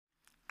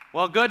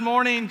Well, good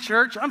morning,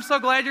 church. I'm so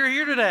glad you're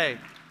here today.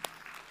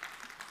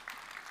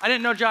 I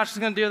didn't know Josh was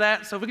going to do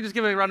that, so if we could just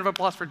give a round of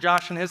applause for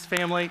Josh and his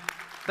family.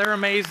 They're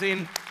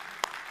amazing.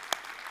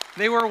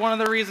 They were one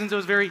of the reasons it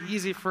was very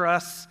easy for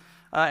us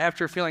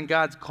after feeling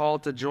God's call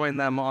to join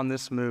them on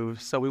this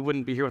move, so we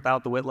wouldn't be here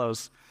without the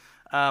Whitlows.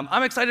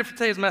 I'm excited for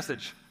today's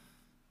message.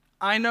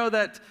 I know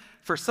that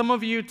for some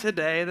of you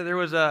today that there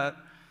was an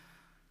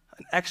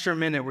extra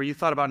minute where you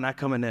thought about not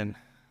coming in.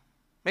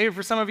 Maybe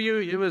for some of you,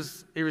 it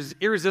was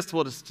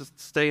irresistible to just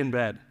stay in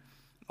bed.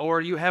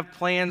 Or you have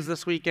plans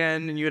this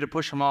weekend and you had to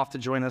push them off to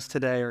join us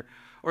today.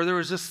 Or there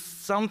was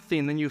just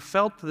something and you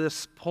felt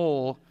this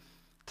pull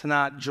to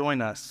not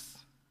join us.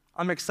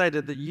 I'm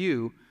excited that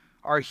you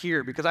are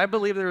here because I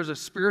believe there is a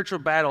spiritual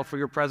battle for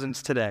your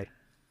presence today.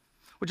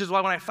 Which is why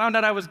when I found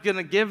out I was going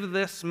to give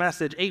this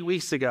message 8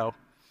 weeks ago,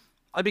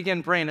 I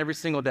began praying every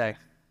single day.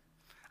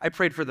 I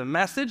prayed for the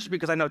message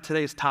because I know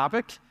today's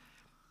topic,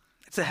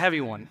 it's a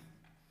heavy one.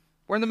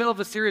 We're in the middle of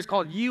a series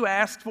called You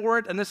Asked For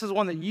It, and this is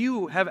one that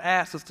you have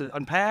asked us to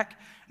unpack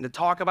and to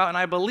talk about, and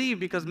I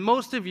believe because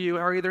most of you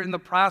are either in the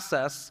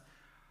process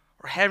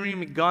or haven't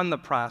even begun the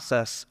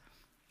process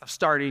of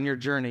starting your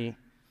journey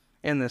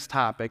in this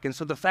topic. And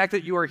so the fact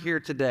that you are here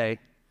today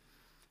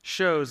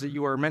shows that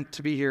you are meant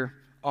to be here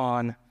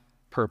on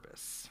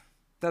purpose.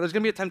 Now, there's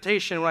going to be a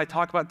temptation when I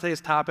talk about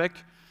today's topic.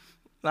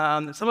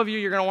 Some of you,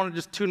 you're going to want to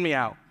just tune me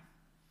out.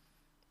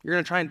 You're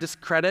going to try and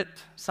discredit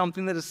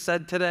something that is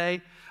said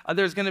today.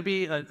 There's going to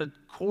be a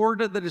chord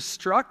that is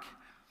struck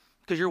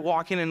because you're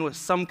walking in with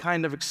some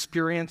kind of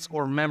experience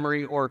or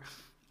memory or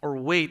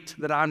weight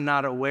that I'm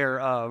not aware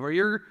of. Or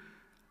you're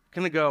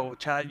going to go,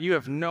 Chad, you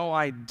have no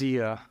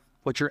idea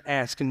what you're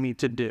asking me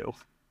to do.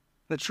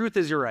 The truth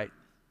is you're right.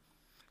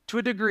 To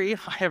a degree,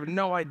 I have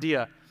no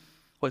idea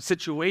what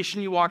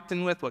situation you walked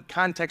in with, what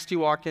context you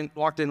walked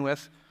in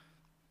with.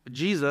 But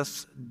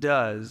Jesus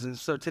does. And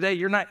so today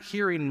you're not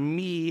hearing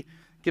me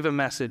give a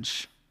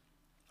message.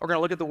 We're going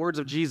to look at the words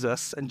of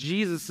Jesus, and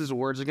Jesus'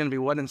 words are going to be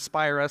what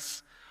inspire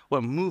us,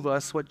 what move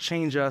us, what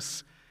change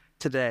us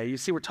today. You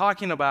see, we're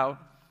talking about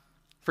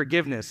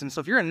forgiveness. And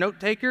so if you're a note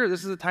taker,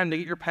 this is the time to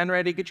get your pen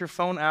ready, get your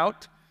phone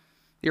out.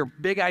 Your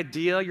big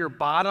idea, your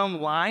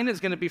bottom line is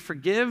going to be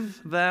forgive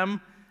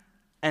them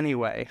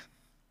anyway.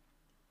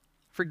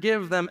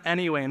 Forgive them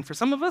anyway. And for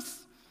some of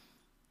us,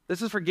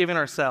 this is forgiving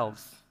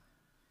ourselves.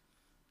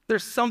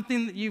 There's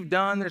something that you've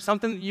done, there's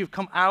something that you've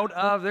come out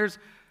of,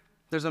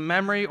 there's a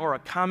memory or a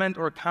comment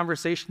or a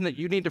conversation that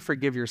you need to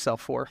forgive yourself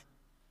for.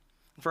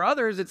 For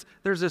others,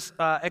 there's this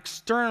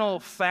external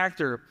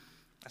factor,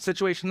 a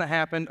situation that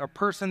happened, a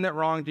person that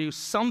wronged you,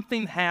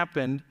 something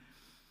happened,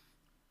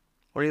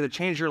 or either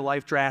changed your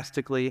life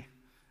drastically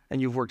and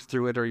you've worked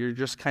through it, or you're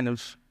just kind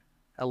of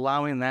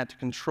allowing that to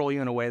control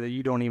you in a way that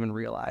you don't even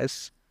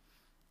realize.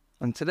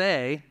 And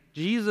today,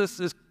 Jesus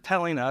is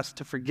telling us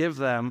to forgive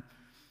them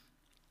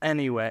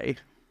anyway.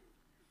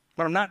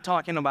 What I'm not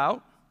talking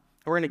about,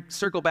 we're going to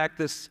circle back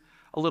this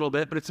a little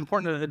bit, but it's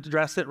important to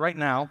address it right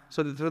now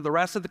so that for the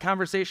rest of the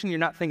conversation, you're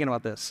not thinking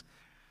about this.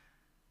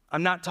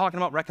 I'm not talking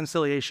about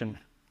reconciliation.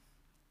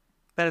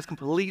 That is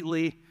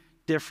completely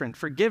different.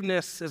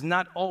 Forgiveness is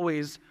not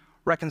always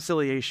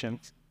reconciliation.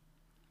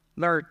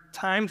 There are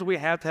times we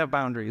have to have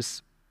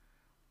boundaries.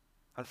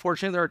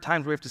 Unfortunately, there are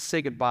times we have to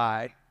say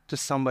goodbye to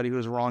somebody who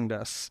has wronged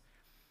us.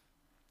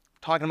 We're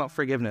talking about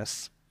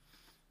forgiveness.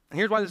 And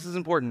here's why this is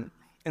important.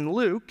 In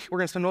Luke, we're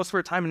going to spend most of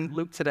our time in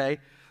Luke today.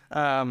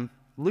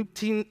 Luke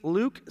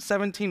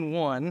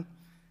 17:1,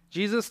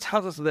 Jesus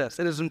tells us this: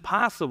 it is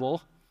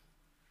impossible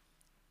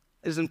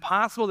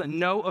that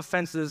no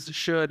offenses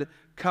should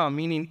come,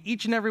 meaning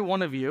each and every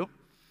one of you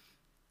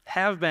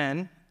have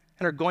been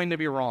and are going to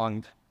be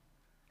wronged.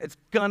 It's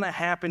going to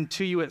happen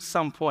to you at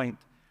some point.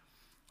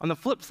 On the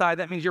flip side,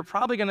 that means you're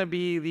probably going to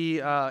be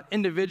the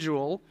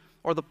individual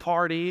or the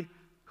party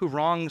who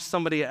wrongs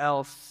somebody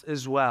else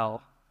as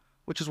well,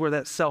 which is where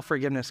that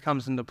self-forgiveness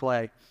comes into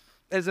play.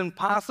 It is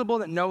impossible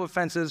that no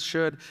offenses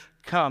should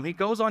come. He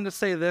goes on to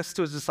say this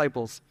to his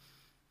disciples: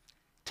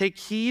 take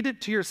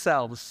heed to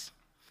yourselves.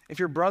 If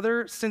your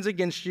brother sins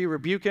against you,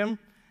 rebuke him,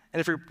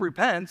 and if he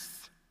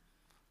repents,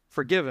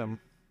 forgive him.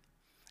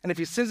 And if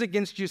he sins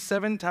against you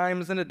 7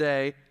 times in a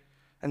day,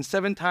 and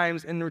 7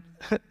 times in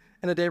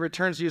a day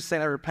returns to you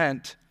saying, I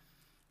repent,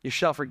 you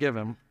shall forgive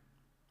him.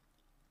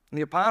 And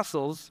the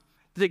apostles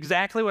did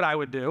exactly what I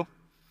would do,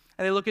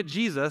 and they look at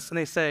Jesus and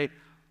they say,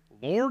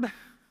 Lord,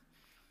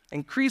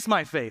 increase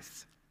my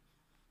faith.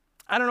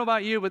 I don't know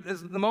about you, but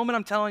the moment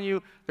I'm telling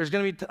you there's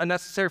going to be a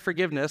necessary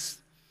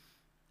forgiveness,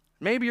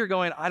 maybe you're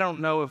going, I don't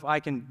know if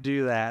I can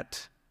do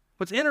that.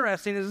 What's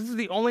interesting is this is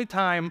the only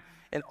time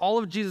in all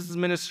of Jesus'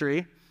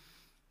 ministry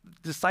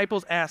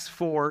disciples asked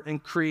for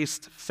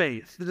increased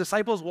faith. The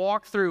disciples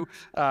walk through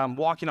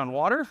walking on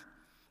water.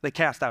 They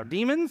cast out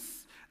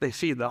demons. They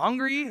feed the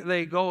hungry.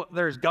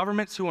 There's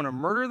governments who want to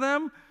murder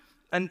them.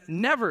 And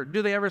never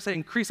do they ever say,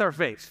 increase our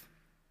faith.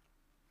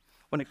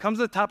 When it comes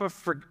to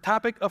the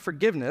topic of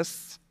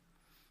forgiveness,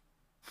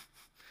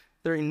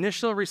 their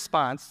initial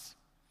response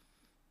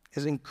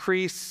is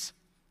increase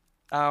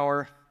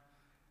our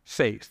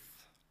faith.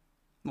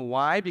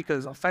 Why?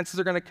 Because offenses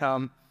are going to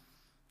come,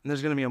 and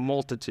there's going to be a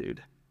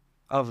multitude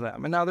of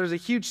them. And now there's a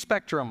huge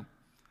spectrum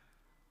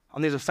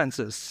on these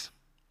offenses.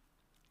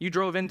 You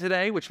drove in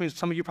today, which means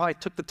some of you probably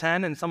took the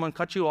 10 and someone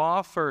cut you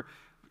off or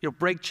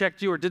brake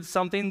checked you or did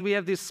something. We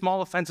have these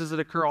small offenses that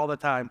occur all the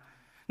time.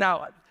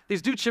 Now,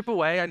 these do chip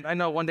away. I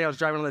know one day I was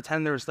driving on the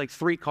 10, there was like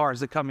 3 cars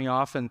that cut me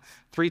off, and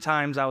 3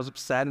 times I was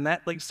upset, and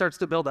that like starts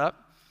to build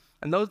up.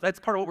 And that's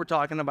part of what we're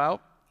talking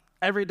about.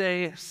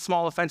 Everyday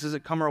small offenses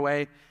that come our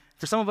way.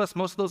 For some of us,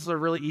 most of those are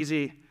really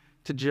easy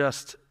to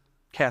just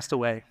cast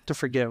away, to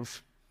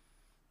forgive.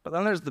 But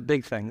then there's the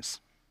big things.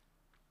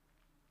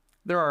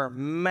 There are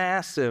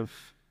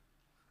massive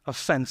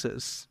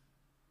offenses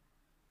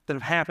that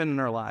have happened in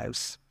our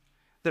lives,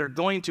 that are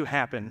going to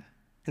happen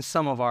in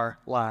some of our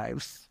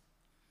lives.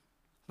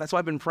 That's why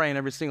I've been praying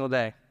every single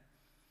day.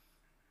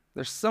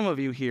 There's some of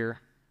you here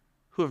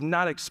who have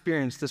not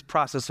experienced this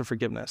process of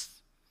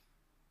forgiveness,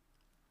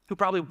 who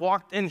probably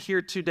walked in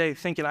here today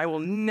thinking, I will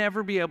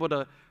never be able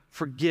to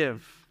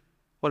forgive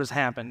what has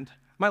happened.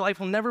 My life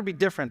will never be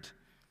different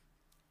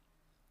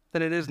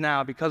than it is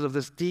now because of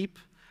this deep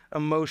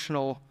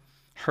emotional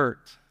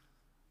hurt.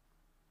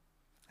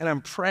 And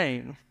I'm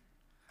praying,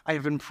 I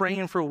have been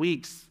praying for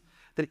weeks,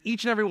 that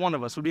each and every one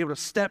of us would be able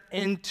to step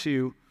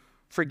into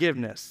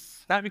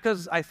forgiveness. Not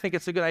because I think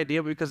it's a good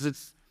idea, but because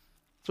it's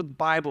what the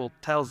Bible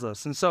tells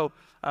us. And so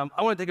I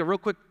want to take a real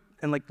quick,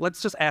 and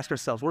let's just ask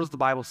ourselves, what does the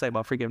Bible say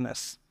about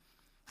forgiveness?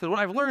 Because what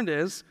I've learned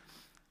is,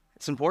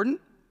 it's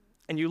important,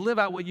 and you live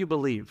out what you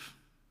believe.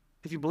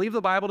 If you believe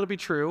the Bible to be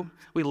true,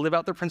 we live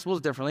out the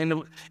principles differently.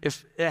 And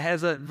if it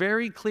has a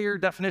very clear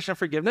definition of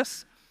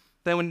forgiveness,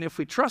 then if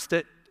we trust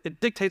it, it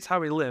dictates how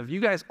we live. You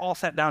guys all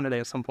sat down today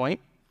at some point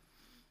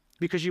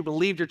because you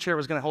believed your chair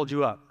was going to hold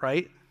you up,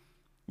 right?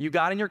 You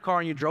got in your car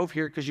and you drove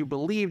here because you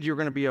believed you were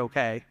going to be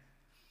okay.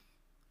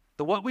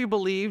 What we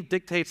believe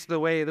dictates the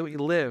way that we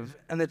live,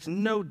 and it's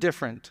no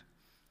different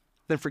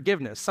than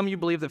forgiveness. Some of you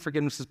believe that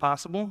forgiveness is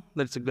possible,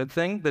 that it's a good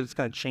thing, that it's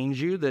going to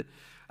change you, that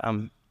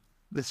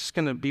this is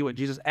going to be what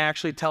Jesus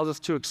actually tells us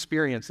to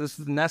experience. This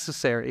is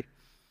necessary.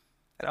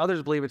 And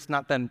others believe it's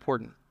not that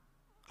important.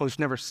 We've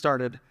never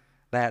started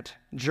that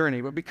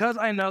journey. But because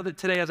I know that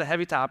today has a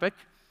heavy topic,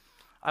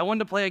 I wanted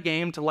to play a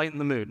game to lighten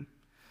the mood.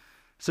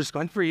 So just go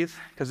ahead and breathe,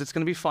 because it's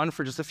going to be fun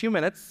for just a few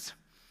minutes.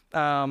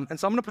 And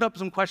so I'm going to put up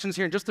some questions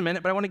here in just a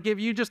minute, but I want to give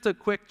you just a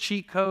quick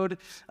cheat code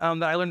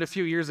that I learned a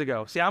few years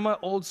ago. See, I'm an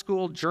old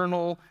school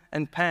journal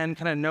and pen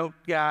kind of note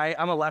guy.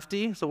 I'm a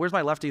lefty, so where's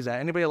my lefties at?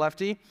 Anybody a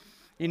lefty?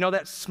 You know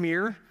that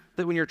smear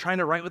that when you're trying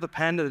to write with a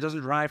pen that it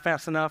doesn't dry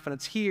fast enough and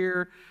it's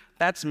here?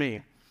 That's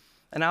me.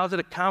 And I was at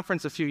a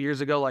conference a few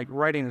years ago,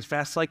 writing as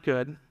fast as I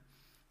could.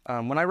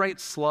 When I write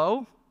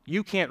slow,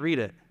 you can't read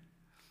it.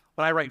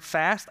 When I write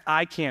fast,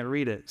 I can't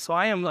read it. So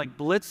I am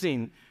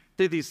blitzing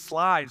through these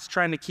slides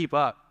trying to keep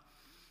up.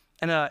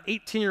 And an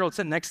 18-year-old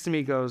sitting next to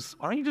me goes,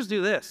 why don't you just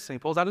do this? And he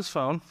pulls out his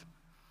phone, and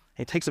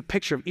he takes a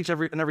picture of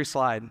every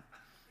slide,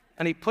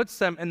 and he puts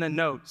them in the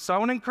notes. So I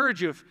want to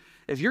encourage you,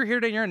 if you're here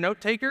today and you're a note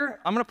taker,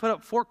 I'm going to put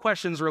up 4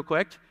 questions real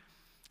quick.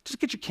 Just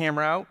get your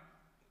camera out.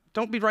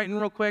 Don't be writing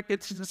real quick.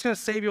 It's going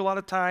to save you a lot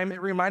of time.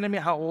 It reminded me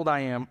how old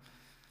I am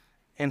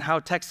and how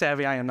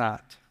tech-savvy I am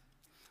not.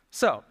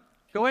 So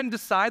go ahead and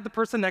decide the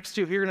person next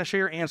to you who you're going to share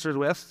your answers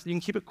with. You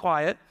can keep it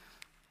quiet.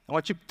 I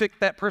want you to pick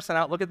that person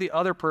out, look at the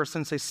other person,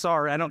 and say,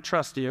 sorry, I don't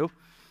trust you.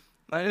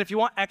 And if you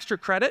want extra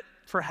credit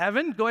for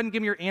heaven, go ahead and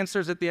give me your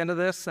answers at the end of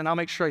this, and I'll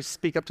make sure I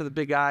speak up to the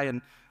big guy,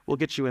 and we'll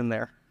get you in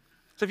there.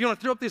 So if you want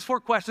to throw up these 4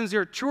 questions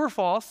here, true or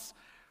false,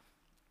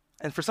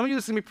 and for some of you,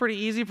 this is going to be pretty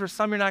easy. For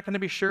some, you're not going to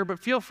be sure, but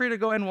feel free to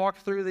go ahead and walk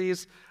through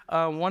these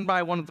one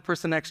by one with the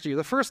person next to you.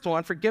 The first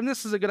one,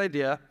 forgiveness is a good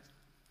idea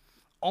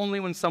only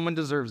when someone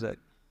deserves it.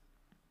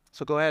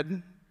 So go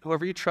ahead,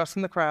 whoever you trust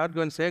in the crowd, go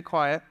ahead and say it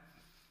quiet.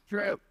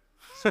 You're out.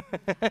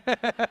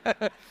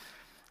 All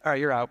right,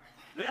 you're out.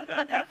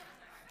 The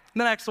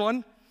next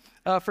one,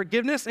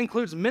 forgiveness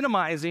includes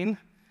minimizing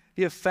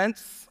the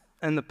offense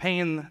and the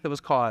pain that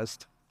was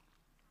caused.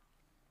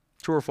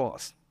 True or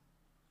false?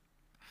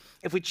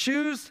 If we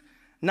choose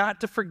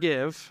not to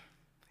forgive,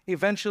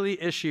 eventually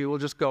the issue will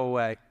just go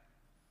away.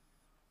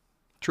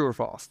 True or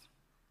false?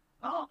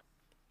 Oh.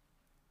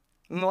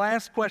 And the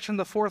last question,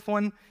 the 4th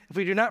one, if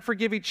we do not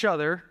forgive each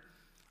other,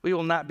 we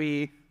will not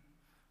be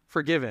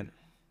forgiven.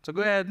 So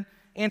go ahead,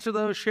 answer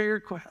those, share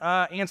your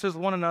answers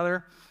with one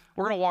another.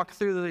 We're going to walk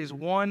through these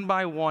one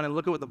by one and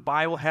look at what the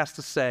Bible has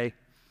to say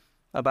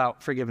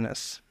about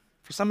forgiveness.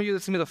 For some of you,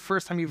 this is going to be the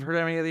first time you've heard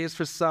any of these.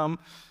 For some,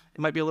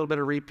 it might be a little bit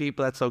of repeat,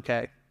 but that's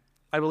okay.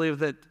 I believe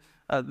that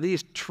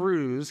these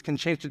truths can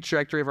change the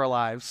trajectory of our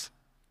lives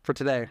for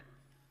today.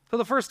 So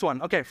the first one,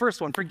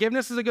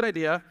 forgiveness is a good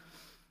idea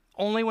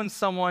only when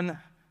someone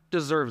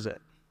deserves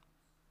it.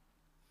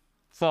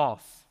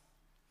 False.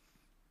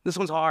 This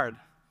one's hard.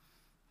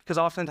 Because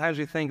oftentimes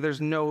we think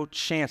there's no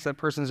chance that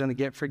person's going to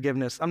get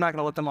forgiveness. I'm not going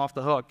to let them off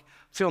the hook.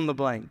 Fill in the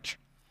blank.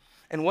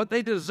 And what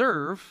they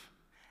deserve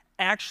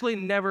actually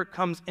never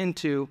comes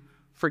into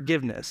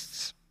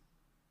forgiveness.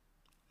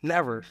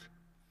 Never. It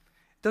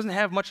doesn't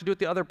have much to do with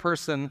the other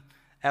person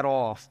at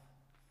all.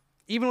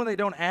 even when they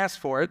don't ask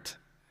for it,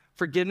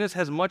 forgiveness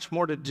has much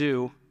more to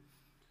do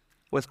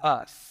with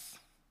us.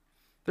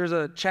 There's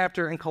a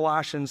chapter in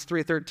Colossians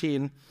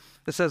 3:13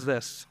 that says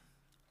this.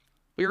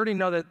 We already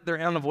know that they're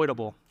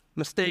unavoidable.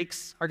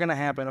 Mistakes are going to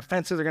happen.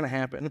 Offenses are going to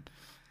happen.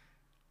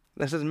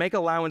 It says, make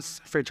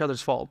allowance for each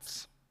other's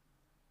faults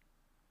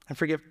and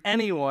forgive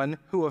anyone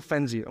who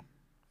offends you.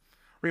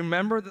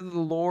 Remember that the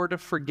Lord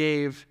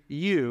forgave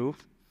you,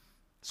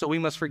 so we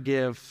must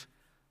forgive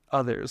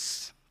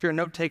others. If you're a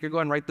note taker, go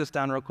ahead and write this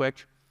down real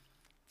quick.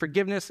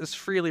 Forgiveness is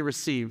freely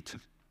received,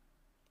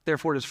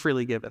 therefore it is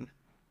freely given.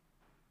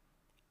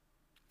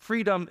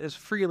 Freedom is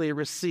freely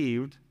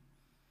received,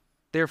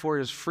 therefore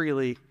it is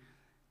freely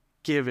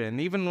given,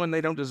 even when they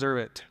don't deserve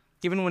it.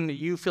 Even when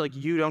you feel like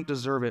you don't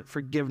deserve it,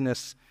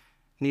 forgiveness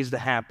needs to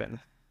happen.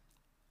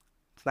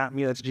 It's not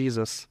me, that's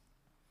Jesus.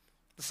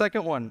 The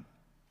second one,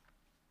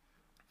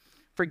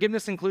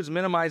 forgiveness includes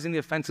minimizing the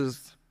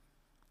offenses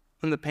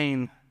and the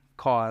pain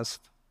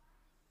caused.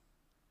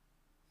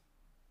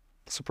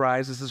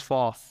 Surprise, this is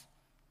false.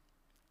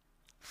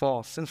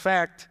 False. In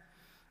fact,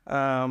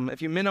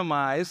 if you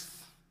minimize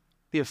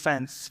the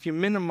offense, if you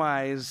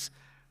minimize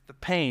the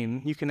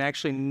pain, you can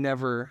actually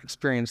never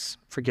experience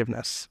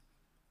forgiveness.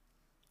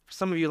 For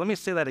some of you, let me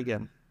say that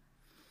again.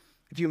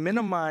 If you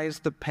minimize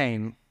the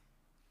pain,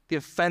 the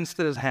offense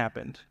that has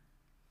happened,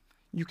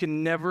 you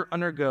can never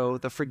undergo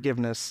the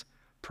forgiveness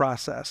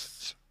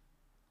process.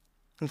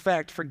 In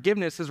fact,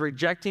 forgiveness is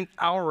rejecting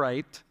our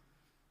right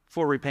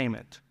for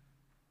repayment.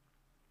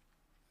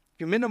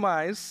 If you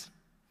minimize,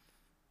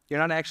 you're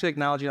not actually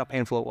acknowledging how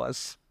painful it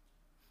was.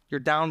 You're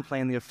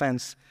downplaying the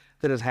offense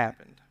that has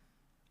happened.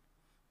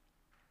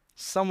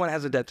 Someone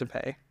has a debt to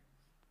pay.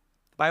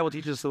 The Bible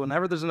teaches us that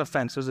whenever there's an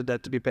offense, there's a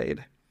debt to be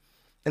paid.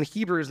 In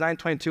Hebrews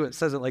 9:22, it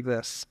says it like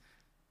this.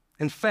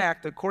 In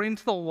fact, according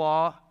to the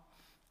law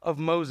of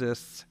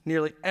Moses,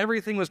 nearly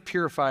everything was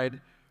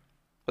purified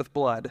with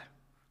blood.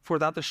 For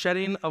without the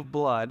shedding of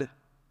blood,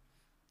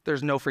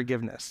 there's no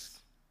forgiveness.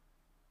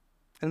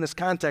 In this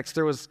context,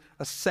 there was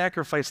a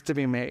sacrifice to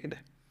be made.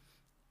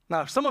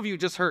 Now, if some of you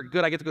just heard,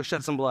 good, I get to go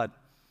shed some blood.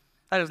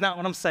 That is not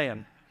what I'm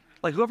saying.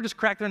 Like, whoever just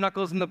cracked their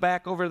knuckles in the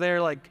back over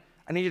there, like,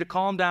 I need you to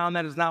calm down.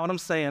 That is not what I'm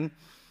saying.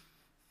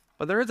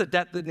 But there is a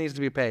debt that needs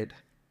to be paid.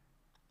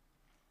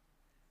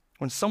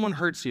 When someone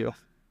hurts you,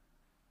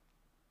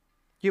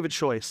 you have a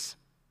choice.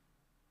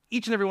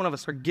 Each and every one of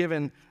us are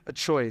given a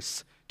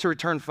choice to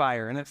return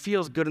fire, and it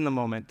feels good in the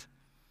moment.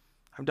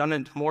 I've done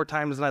it more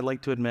times than I'd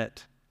like to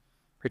admit.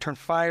 Return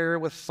fire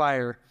with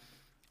fire.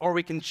 Or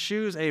we can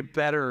choose a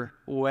better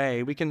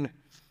way. We can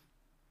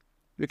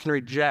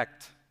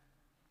reject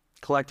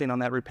collecting on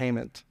that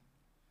repayment.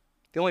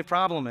 The only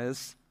problem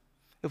is,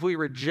 if we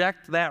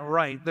reject that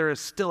right, there is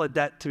still a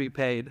debt to be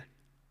paid.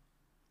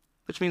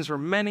 Which means for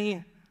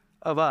many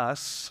of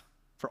us,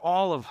 for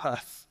all of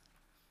us,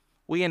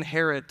 we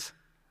inherit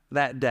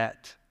that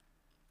debt.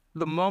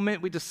 The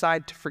moment we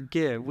decide to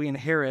forgive, we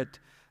inherit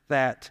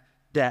that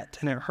debt,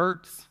 and it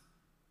hurts.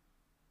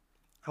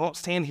 I won't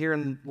stand here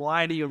and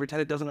lie to you and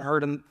pretend it doesn't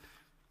hurt, and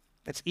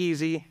it's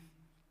easy.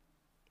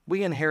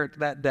 We inherit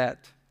that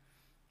debt.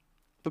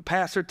 But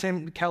Pastor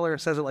Tim Keller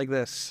says it like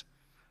this: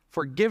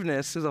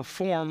 forgiveness is a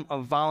form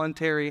of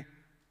voluntary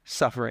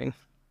suffering.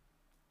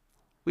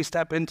 We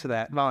step into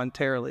that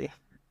voluntarily.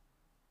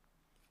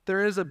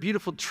 There is a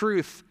beautiful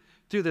truth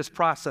through this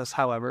process,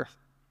 however,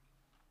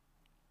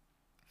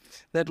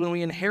 that when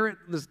we inherit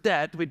this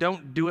debt, we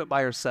don't do it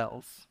by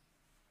ourselves.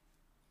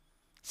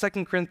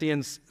 2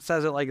 Corinthians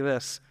says it like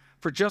this: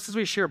 for just as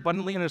we share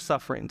abundantly in his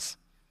sufferings,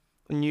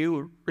 when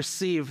you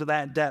receive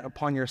that debt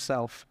upon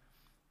yourself,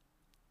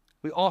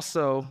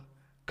 also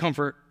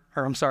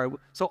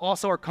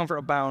our comfort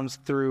abounds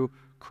through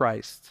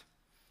Christ.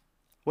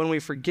 When we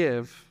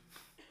forgive,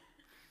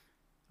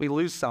 we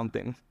lose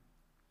something,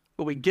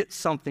 but we get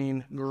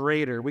something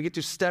greater. We get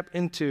to step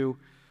into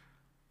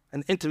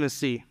an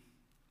intimacy,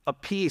 a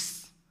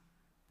peace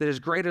that is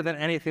greater than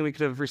anything we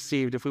could have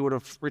received if we would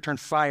have returned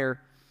fire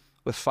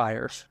with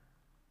fire.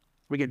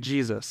 We get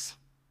Jesus.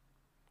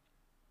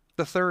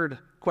 The third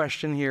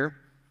question here,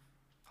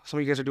 some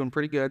of you guys are doing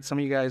pretty good, some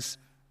of you guys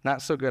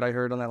not so good, I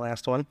heard on that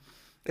last one.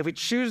 If we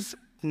choose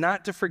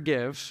not to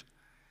forgive,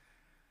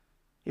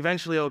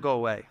 eventually it'll go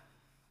away.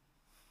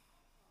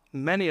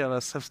 Many of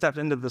us have stepped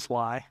into this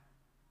lie.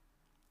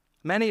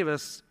 Many of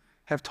us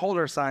have told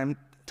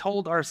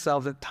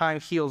ourselves that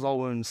time heals all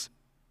wounds.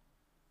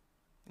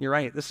 You're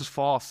right, this is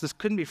false. This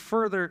couldn't be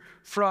further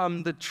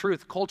from the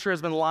truth. Culture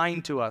has been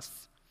lying to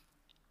us.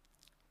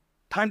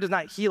 Time does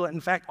not heal it.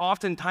 In fact,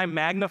 often time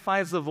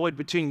magnifies the void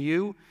between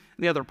you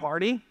and the other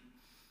party.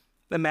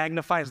 That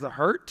magnifies the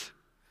hurt.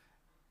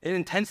 It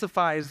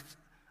intensifies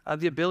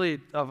the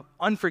ability of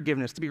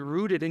unforgiveness to be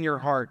rooted in your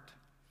heart.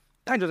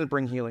 Time doesn't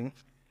bring healing.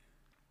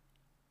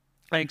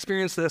 I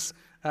experienced this.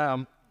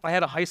 I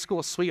had a high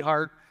school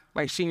sweetheart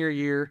my senior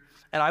year,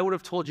 and I would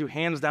have told you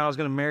hands down I was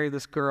going to marry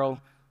this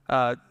girl.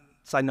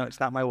 Side note, it's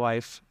not my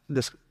wife.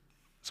 This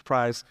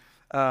surprise.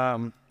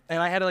 And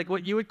I had like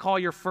what you would call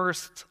your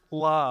first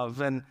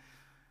love, and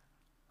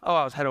oh,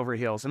 I was head over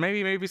heels. And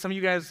maybe some of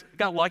you guys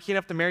got lucky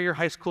enough to marry your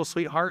high school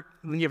sweetheart,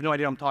 and you have no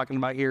idea what I'm talking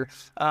about here.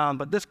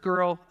 But this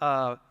girl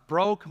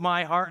broke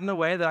my heart in a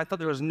way that I thought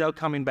there was no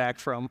coming back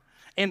from.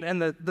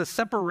 And the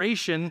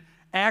separation,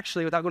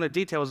 actually, without going into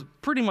detail, was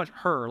pretty much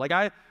her. Like,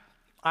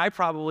 I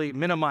probably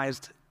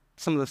minimized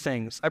some of the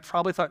things. I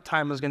probably thought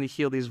time was going to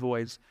heal these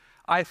voids.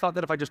 I thought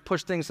that if I just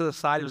pushed things to the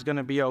side, it was going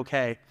to be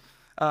okay.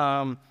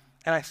 And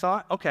I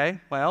thought, okay,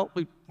 well,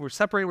 we're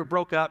separated, we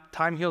broke up,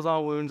 time heals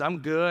all wounds, I'm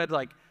good.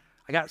 Like,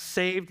 I got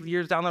saved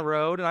years down the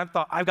road, and I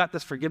thought, I've got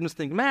this forgiveness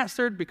thing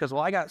mastered because,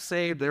 well, I got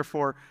saved,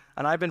 therefore,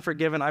 and I've been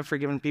forgiven, I've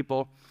forgiven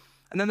people.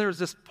 And then there was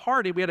this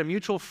party. We had a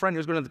mutual friend who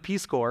was going to the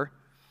Peace Corps.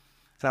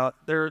 So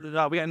we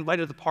got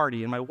invited to the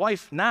party, and my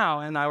wife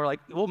now and I were like,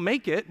 we'll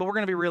make it, but we're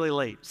going to be really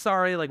late.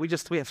 Sorry, like we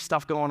have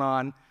stuff going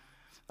on.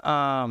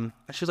 And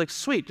she's like,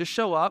 sweet, just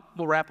show up.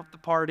 We'll wrap up the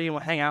party, and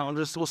we'll hang out, and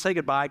we'll say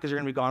goodbye because you're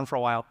going to be gone for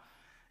a while.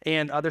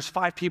 And there's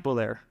 5 people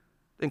there,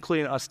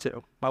 including us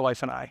two, my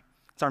wife and I.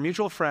 It's our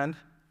mutual friend,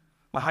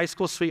 my high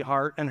school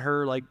sweetheart, and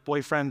her like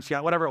boyfriend,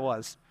 whatever it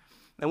was.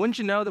 And wouldn't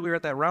you know that we were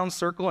at that round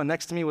circle, and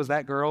next to me was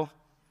that girl?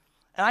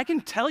 And I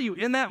can tell you,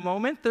 in that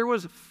moment, there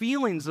was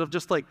feelings of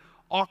just like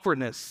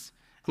awkwardness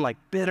and like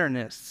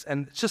bitterness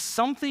and just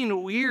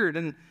something weird.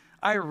 And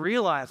I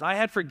realized I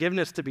had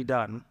forgiveness to be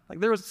done. Like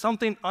there was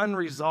something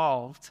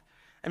unresolved.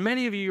 And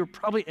many of you are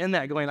probably in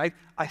that going,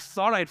 I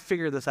thought I'd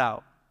figure this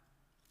out.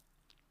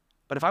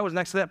 But if I was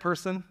next to that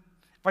person,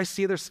 if I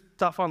see their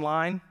stuff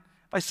online,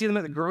 if I see them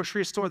at the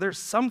grocery store, there's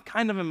some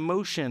kind of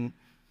emotion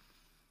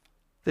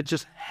that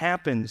just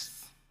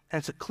happens. And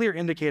it's a clear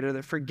indicator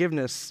that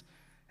forgiveness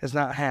has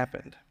not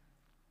happened.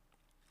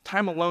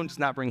 Time alone does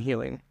not bring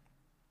healing.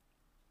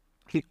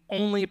 The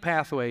only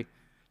pathway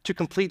to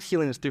complete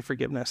healing is through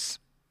forgiveness.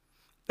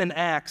 In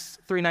Acts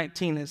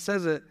 3:19, it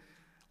says it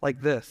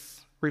like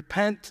this: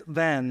 repent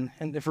then,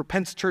 and if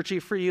repent's churchy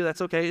for you,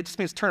 that's okay. It just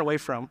means turn away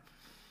from,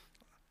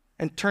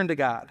 and turn to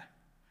God.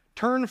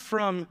 Turn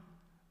from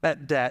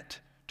that debt.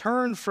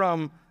 Turn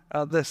from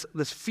this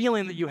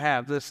feeling that you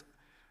have, this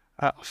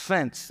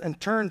offense, and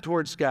turn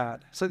towards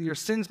God so that your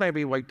sins may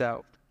be wiped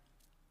out.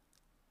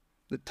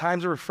 The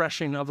times of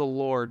refreshing of the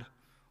Lord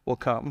will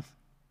come.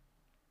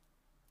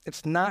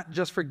 It's not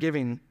just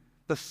forgiving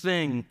the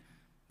thing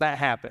that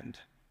happened,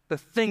 the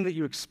thing that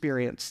you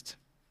experienced.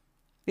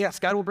 Yes,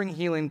 God will bring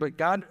healing, but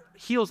God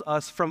heals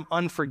us from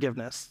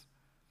unforgiveness.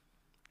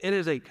 It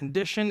is a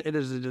condition, it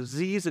is a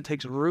disease that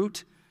takes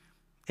root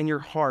in your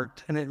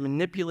heart, and it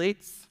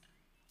manipulates,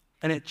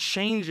 and it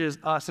changes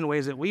us in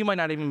ways that we might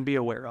not even be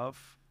aware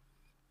of.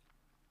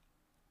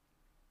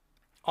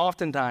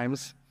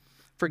 Oftentimes,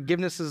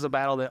 forgiveness is a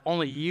battle that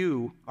only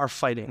you are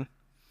fighting,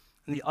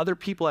 and the other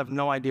people have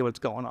no idea what's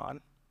going on.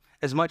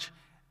 As much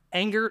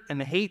anger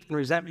and hate and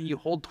resentment you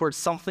hold towards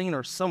something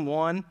or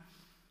someone,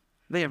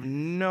 they have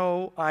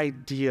no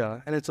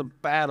idea, and it's a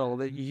battle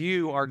that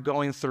you are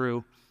going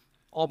through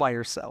all by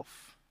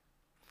yourself.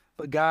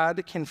 But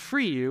God can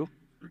free you,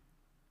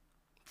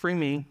 free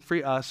me,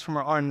 free us from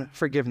our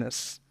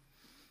unforgiveness.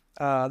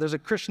 There's a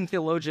Christian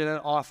theologian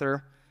and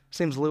author, his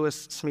name's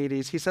Lewis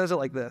Smedes. He says it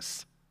like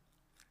this: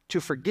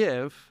 to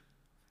forgive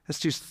is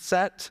to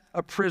set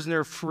a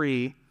prisoner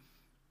free,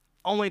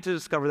 only to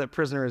discover that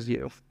prisoner is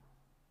you.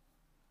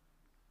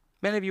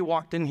 Many of you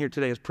walked in here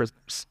today as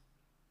prisoners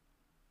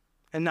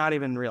and not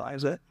even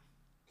realize it.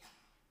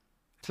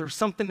 If there's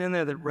something in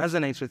there that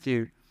resonates with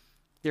you,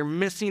 you're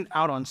missing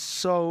out on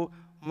so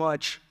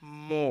much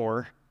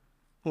more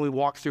when we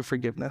walk through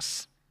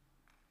forgiveness.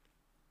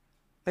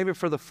 Maybe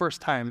for the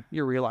first time,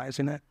 you're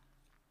realizing it.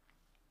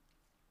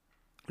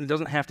 It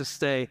doesn't have to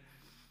stay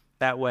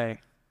that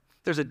way.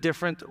 There's a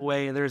different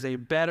way. There's a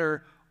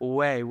better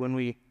way when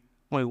we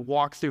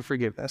walk through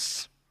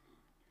forgiveness.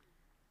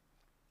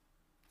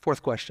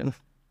 4th question.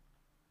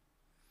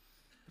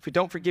 If we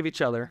don't forgive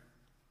each other,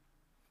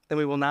 then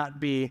we will not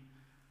be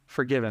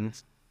forgiven.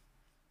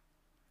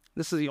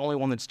 This is the only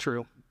one that's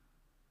true.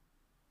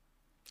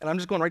 And I'm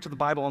just going right to the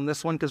Bible on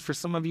this one because for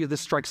some of you,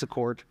 this strikes a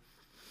chord.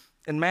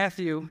 In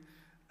Matthew,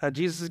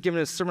 Jesus is giving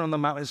his Sermon on the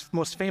Mount, his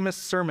most famous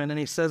sermon, and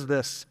he says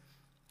this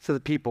to the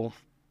people: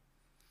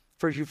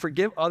 for if you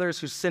forgive others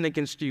who sin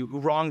against you, who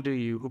wronged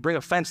you, who bring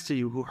offense to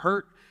you, who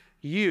hurt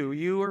you,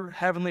 your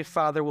heavenly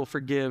Father will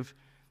forgive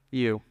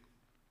you.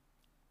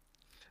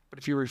 But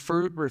if you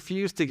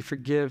refuse to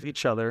forgive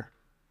each other,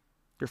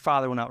 your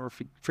Father will not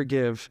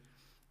forgive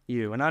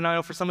you. And I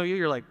know for some of you,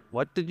 you're like,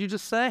 what did you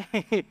just say?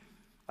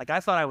 Like,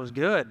 I thought I was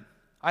good.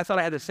 I thought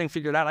I had this thing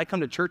figured out. I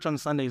come to church on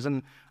Sundays,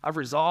 and I've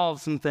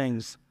resolved some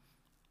things.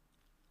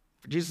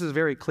 Jesus is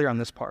very clear on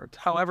this part.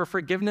 However,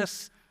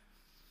 forgiveness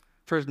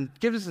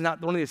is not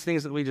one of these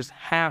things that we just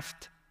have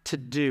to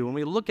do. When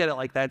we look at it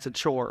like that, it's a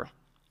chore.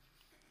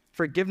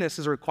 Forgiveness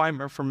is a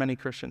requirement for many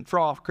Christians, for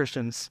all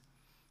Christians.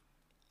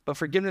 But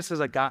forgiveness is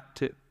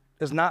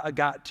not a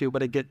got to,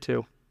 but a get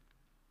to.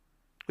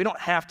 We don't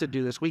have to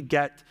do this. We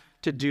get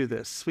to do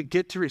this. We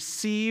get to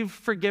receive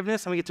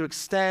forgiveness, and we get to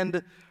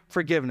extend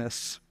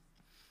forgiveness.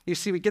 You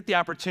see, we get the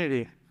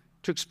opportunity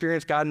to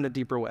experience God in a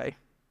deeper way.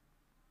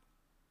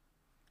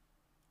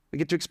 We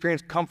get to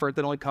experience comfort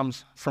that only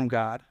comes from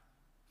God.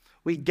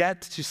 We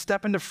get to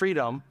step into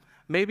freedom,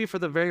 maybe for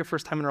the very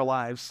first time in our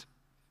lives,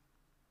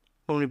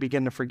 when we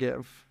begin to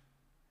forgive.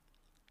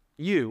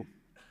 You,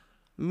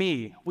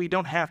 me, we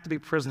don't have to be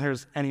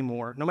prisoners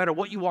anymore, no matter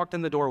what you walked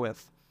in the door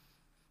with.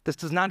 This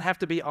does not have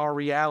to be our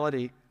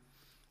reality.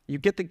 You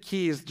get the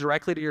keys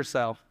directly to your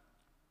cell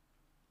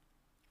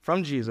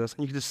from Jesus,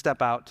 and you can just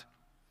step out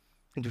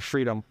into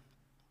freedom.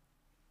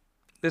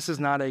 This is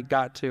not a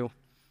got to,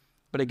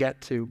 but a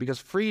get to, because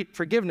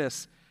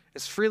forgiveness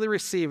is freely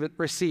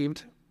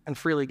received and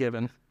freely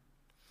given.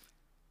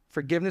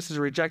 Forgiveness is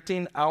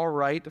rejecting our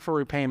right for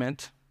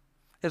repayment,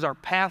 is our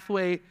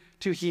pathway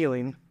to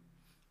healing,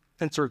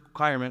 and it's a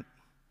requirement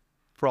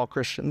for all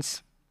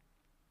Christians.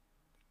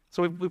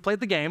 So we played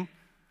the game.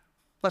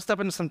 Let's step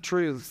into some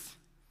truths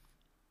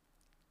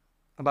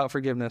about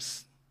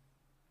forgiveness.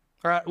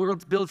 All right, we're going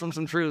to build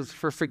some truths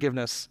for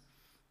forgiveness.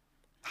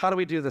 How do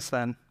we do this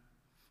then?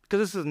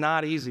 Because this is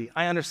not easy.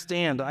 I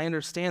understand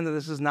that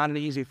this is not an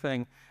easy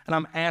thing. And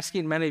I'm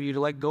asking many of you to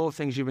let go of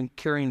things you've been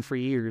carrying for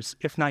years,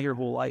 if not your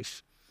whole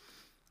life.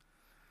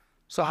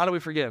 So how do we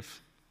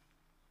forgive?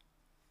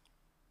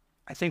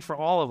 I think for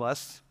all of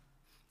us,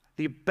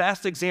 the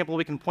best example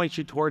we can point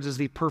you towards is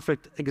the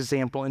perfect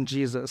example in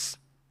Jesus.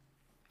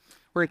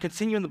 We're going to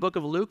continue in the book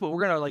of Luke, but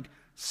we're going to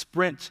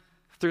sprint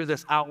through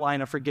this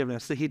outline of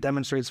forgiveness that he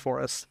demonstrates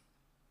for us.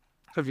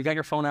 So if you got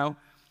your phone out,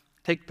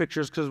 take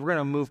pictures, because we're going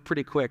to move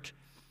pretty quick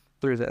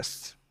through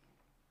this.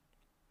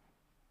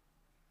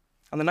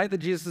 On the night that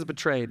Jesus is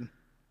betrayed,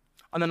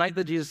 on the night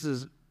that Jesus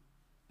is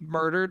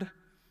murdered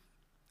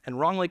and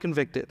wrongly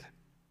convicted,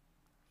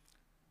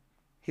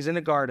 he's in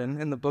a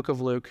garden in the book of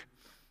Luke,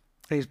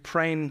 and he's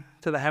praying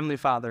to the Heavenly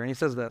Father, and he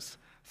says this: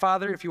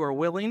 Father, if you are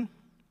willing,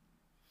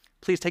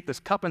 please take this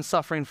cup and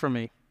suffering from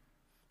me.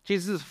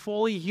 Jesus is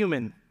fully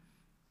human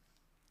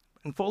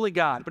and fully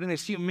God, but in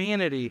his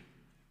humanity,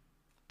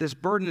 this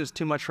burden is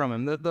too much from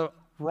him. The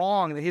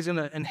wrong that he's going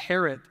to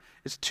inherit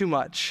is too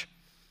much.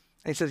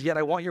 And he says, yet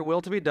I want your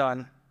will to be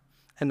done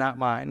and not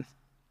mine.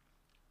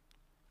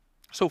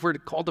 So if we're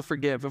called to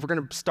forgive, if we're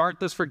going to start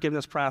this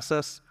forgiveness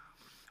process,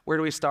 where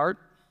do we start?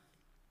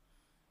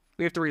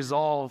 We have to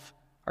resolve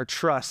our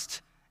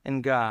trust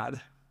in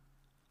God.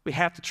 We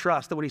have to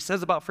trust that what he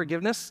says about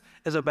forgiveness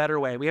is a better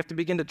way. We have to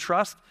begin to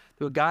trust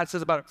that what God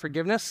says about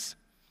forgiveness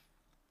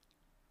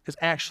is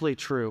actually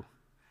true,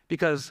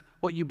 because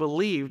what you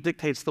believe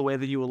dictates the way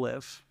that you will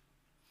live.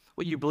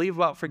 What you believe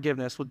about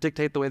forgiveness will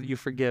dictate the way that you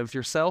forgive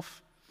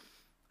yourself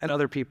and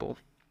other people.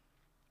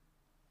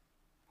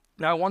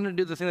 Now, I wanted to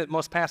do the thing that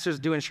most pastors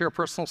do and share a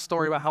personal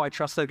story about how I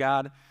trusted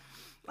God.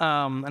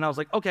 And I was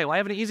like, okay, well, I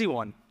have an easy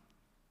one.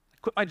 I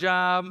quit my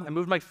job. I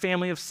moved my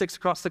family of 6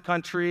 across the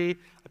country.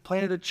 I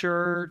planted a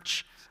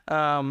church.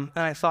 And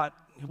I thought,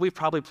 we've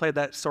probably played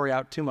that story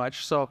out too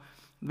much. So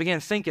I began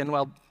thinking,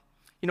 well,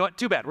 you know what?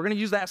 Too bad. We're going to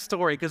use that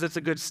story because it's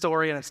a good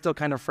story and it's still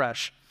kind of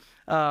fresh.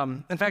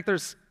 In fact,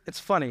 it's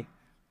funny.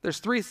 There's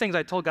 3 things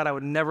I told God I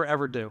would never,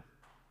 ever do.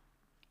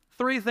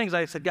 3 things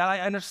I said, God,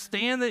 I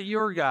understand that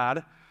you're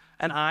God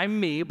and I'm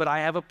me, but I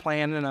have a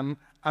plan and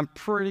I'm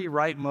pretty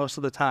right most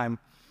of the time.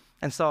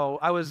 And so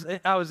I was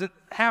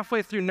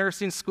halfway through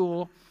nursing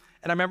school,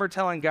 and I remember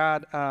telling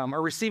God,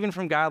 or receiving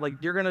from God,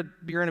 like, you're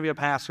gonna be a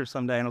pastor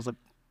someday. And I was like,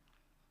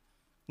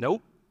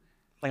 nope.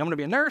 Like, I'm gonna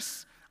be a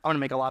nurse. I'm gonna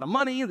make a lot of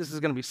money. This is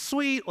gonna be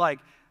sweet. Like,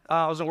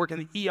 I was gonna work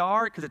in the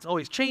ER because it's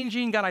always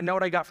changing. God, I know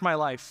what I got for my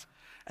life.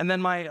 And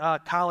then my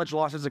college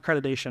lost its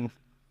accreditation,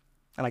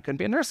 and I couldn't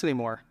be a nurse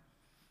anymore.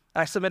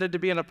 I submitted to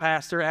being a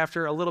pastor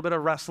after a little bit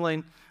of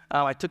wrestling.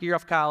 I took a year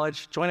off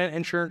college, joined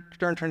an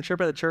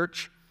internship at the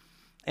church,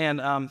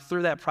 and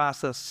through that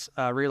process,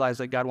 realized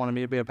that God wanted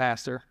me to be a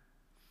pastor.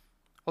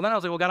 Well, then I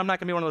was like, well, God, I'm not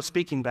going to be one of those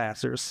speaking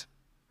pastors.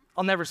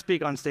 I'll never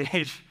speak on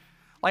stage.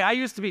 Like, I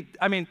used to be,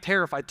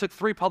 terrified. I took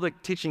 3 public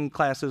speaking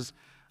classes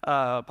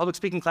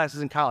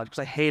in college because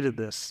I hated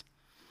this.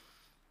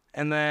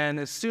 And then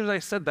as soon as I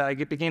said that, I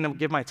began to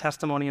give my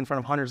testimony in front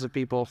of hundreds of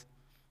people.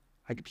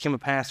 I became a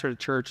pastor at a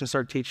church and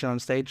started teaching on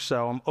stage,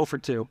 so I'm 0 for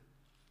 2.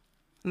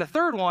 And the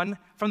third one,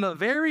 from the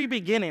very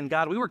beginning,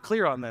 God, we were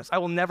clear on this. I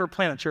will never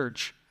plant a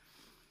church.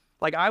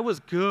 Like, I was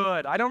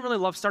good. I don't really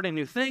love starting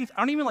new things.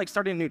 I don't even like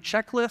starting new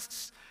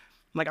checklists.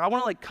 Like, I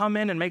want to come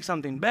in and make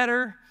something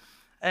better.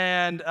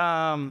 And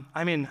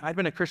I'd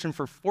been a Christian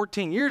for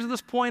 14 years at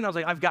this point. I was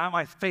like, I've got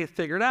my faith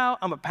figured out.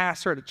 I'm a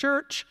pastor at a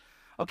church.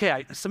 Okay,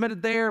 I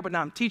submitted there, but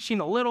now I'm teaching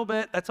a little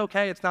bit. That's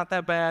okay. It's not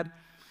that bad.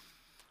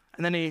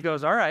 And then he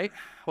goes, all right,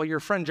 well, your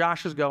friend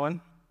Josh is going.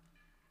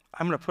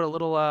 I'm going to put a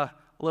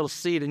little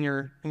seed in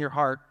your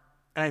heart.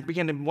 And I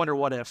began to wonder,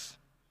 what if?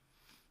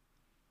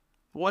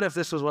 What if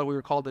this was what we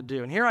were called to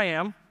do? And here I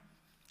am,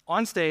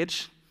 on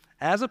stage,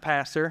 as a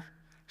pastor,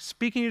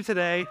 speaking to you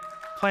today,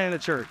 planting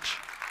a church.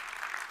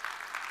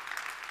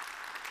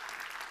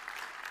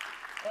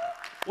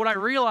 What I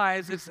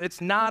realized is it's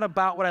not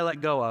about what I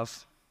let go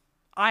of.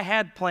 I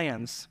had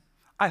plans.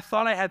 I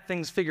thought I had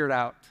things figured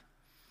out.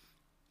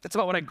 It's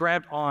about what I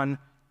grabbed on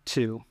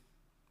to.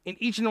 In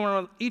each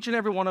and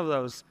every one of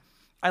those,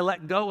 I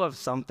let go of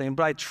something,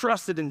 but I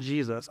trusted in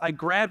Jesus. I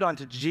grabbed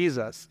onto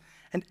Jesus.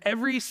 And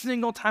every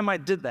single time I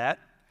did that,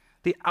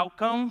 the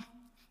outcome,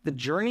 the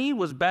journey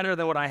was better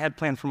than what I had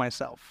planned for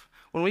myself.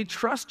 When we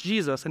trust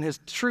Jesus and his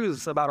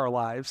truths about our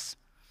lives,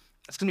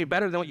 it's going to be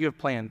better than what you have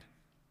planned.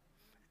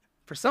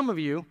 For some of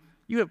you,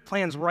 you have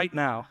plans right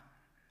now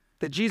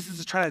that Jesus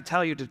is trying to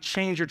tell you to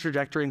change your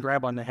trajectory and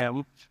grab onto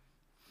him.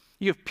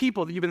 You have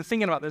people that you've been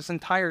thinking about this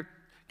entire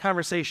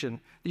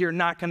conversation that you're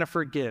not going to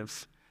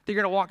forgive, that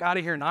you're going to walk out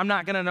of here and I'm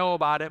not going to know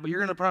about it, but you're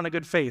going to put on a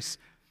good face.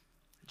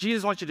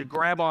 Jesus wants you to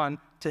grab on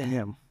to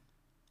him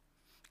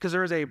because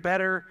there is a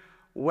better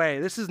way.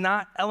 This is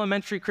not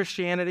elementary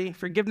Christianity.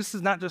 Forgiveness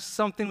is not just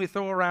something we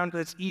throw around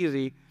that's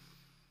easy.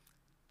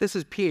 This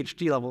is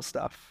PhD level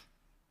stuff.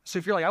 So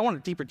if you're like, I want a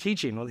deeper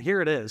teaching, well,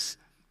 here it is.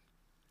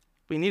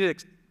 We need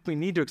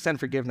to extend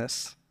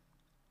forgiveness.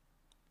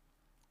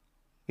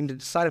 We need to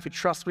decide if we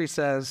trust what he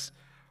says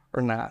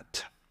or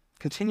not.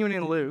 Continuing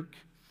in Luke,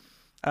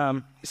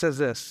 he says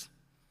this.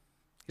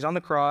 He's on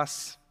the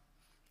cross.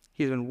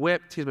 He's been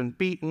whipped. He's been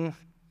beaten.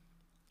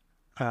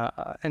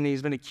 And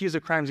he's been accused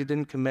of crimes he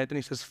didn't commit. And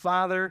he says,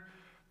 Father,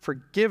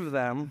 forgive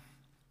them,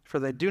 for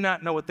they do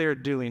not know what they are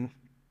doing.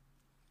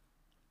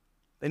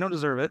 They don't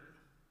deserve it.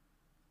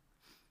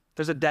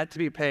 There's a debt to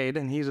be paid,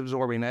 and he's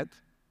absorbing it.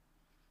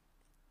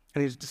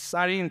 And he's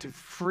deciding to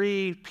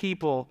free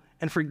people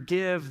and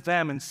forgive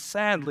them. And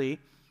sadly,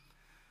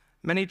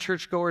 many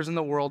churchgoers in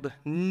the world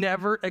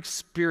never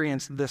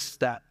experienced this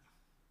step.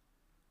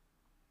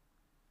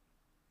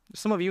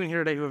 Some of you in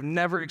here today who have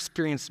never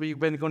experienced, but you've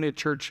been going to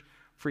church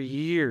for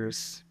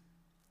years.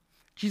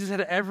 Jesus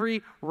had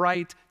every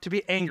right to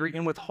be angry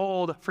and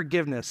withhold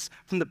forgiveness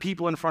from the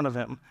people in front of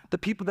him, the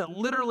people that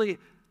literally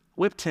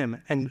whipped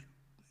him and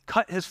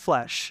cut his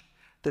flesh,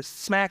 that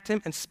smacked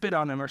him and spit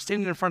on him, are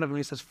standing in front of him.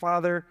 He says,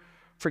 Father,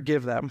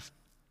 forgive them.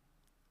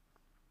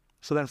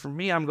 So then for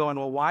me, I'm going,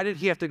 well, why did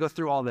he have to go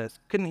through all this?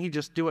 Couldn't he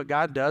just do what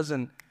God does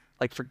and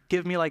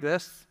forgive me like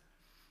this?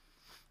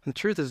 And the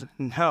truth is,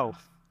 no.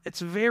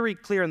 It's very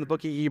clear in the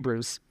book of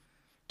Hebrews.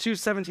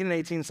 2:17 and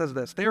 18 says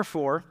this,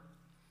 therefore,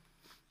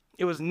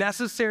 it was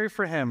necessary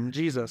for him,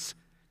 Jesus,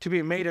 to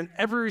be made in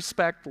every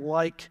respect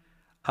like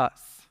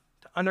us,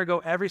 to undergo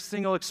every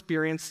single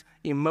experience,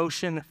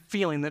 emotion,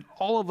 feeling that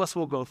all of us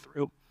will go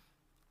through,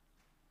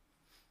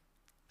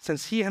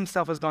 since he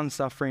himself has gone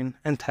suffering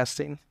and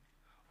testing,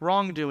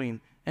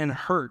 wrongdoing and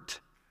hurt,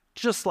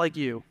 just like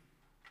you,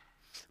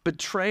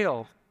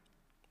 betrayal.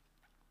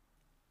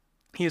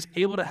 He is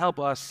able to help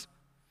us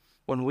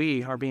when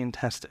we are being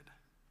tested.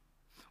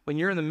 When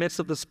you're in the midst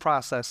of this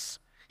process,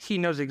 he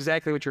knows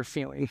exactly what you're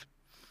feeling.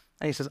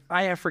 And he says,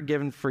 I have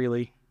forgiven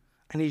freely.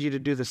 I need you to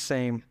do the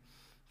same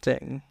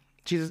thing.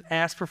 Jesus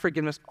asked for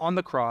forgiveness on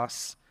the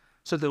cross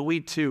so that we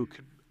too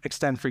could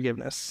extend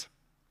forgiveness.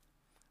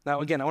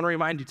 Now, again, I want to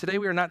remind you, today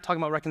we are not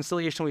talking about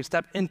reconciliation. We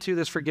step into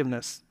this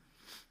forgiveness.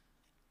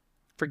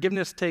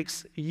 Forgiveness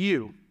takes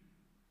you.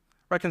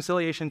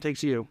 Reconciliation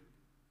takes you.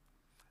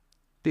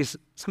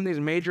 Some of these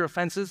major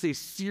offenses, these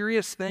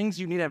serious things,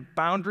 you need to have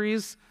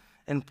boundaries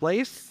in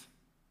place.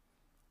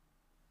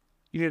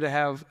 You need to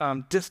have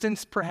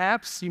distance,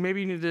 perhaps.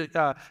 Maybe you need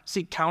to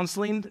seek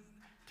counseling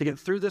to get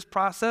through this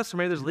process, or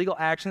maybe there's legal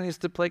action that needs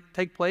to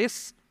take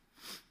place.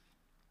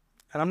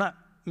 And I'm not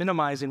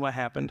minimizing what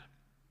happened.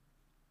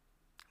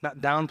 I'm not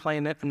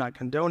downplaying it. I'm not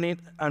condoning it.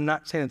 I'm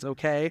not saying it's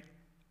okay.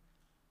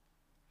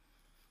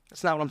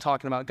 That's not what I'm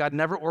talking about. God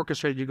never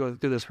orchestrated you to go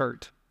through this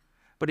hurt,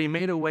 but he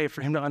made a way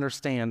for him to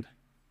understand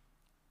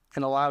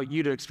and allow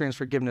you to experience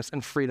forgiveness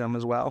and freedom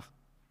as well.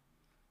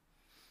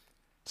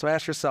 So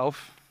ask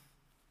yourself,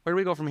 where do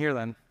we go from here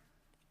then?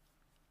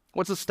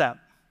 What's the step?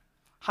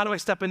 How do I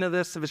step into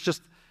this if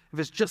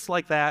it's just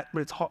like that,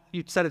 but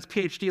you said it's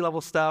PhD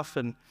level stuff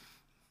and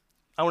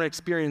I want to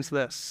experience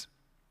this?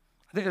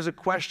 I think there's a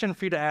question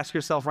for you to ask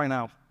yourself right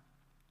now.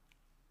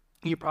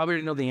 You probably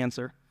already know the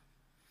answer.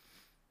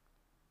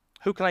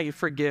 Who can I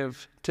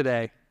forgive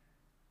today?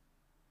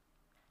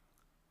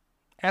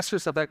 Ask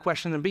yourself that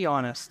question and be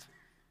honest.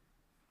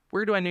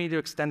 Where do I need to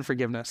extend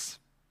forgiveness?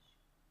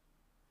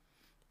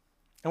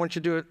 I want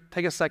you to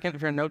take a second.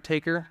 If you're a note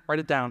taker, write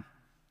it down.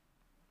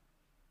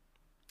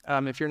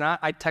 If you're not,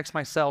 I text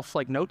myself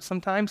notes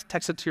sometimes.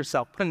 Text it to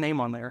yourself. Put a name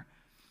on there.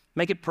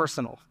 Make it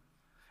personal.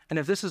 And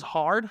if this is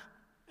hard,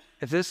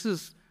 if this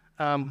is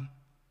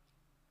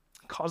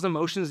cause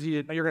emotions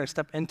you're going to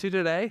step into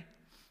today,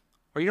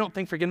 or you don't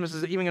think forgiveness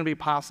is even going to be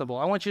possible,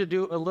 I want you to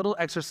do a little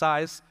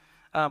exercise.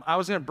 I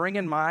was going to bring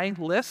in my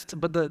list,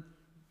 but the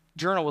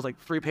journal was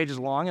 3 pages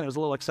long, and it was a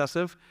little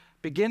excessive.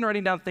 Begin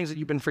writing down things that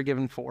you've been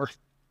forgiven for,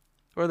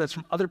 whether that's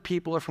from other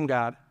people or from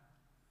God.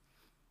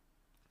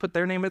 Put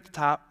their name at the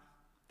top,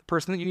 the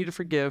person that you need to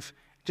forgive.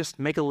 Just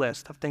make a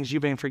list of things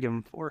you've been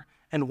forgiven for,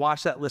 and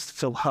watch that list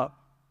fill up.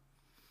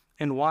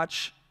 And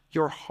watch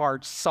your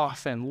heart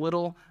soften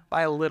little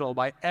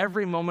by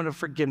every moment of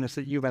forgiveness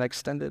that you've been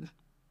extended.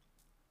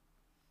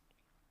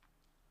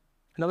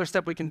 Another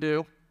step we can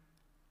do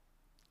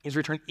is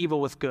return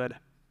evil with good.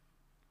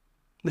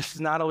 This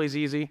is not always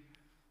easy.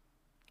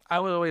 I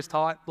was always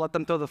taught, let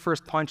them throw the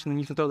first punch and then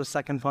you can throw the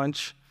second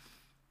punch.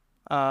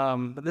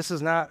 But this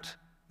is not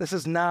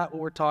what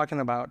we're talking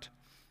about.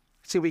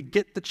 See, we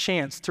get the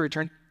chance to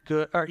return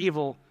good or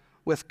evil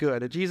with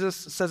good. Jesus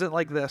says it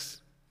like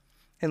this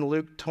in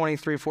Luke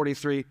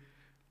 23:43.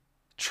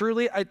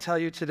 Truly, I tell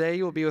you, today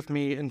you will be with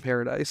me in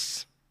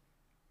paradise.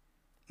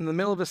 In the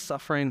middle of his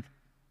suffering,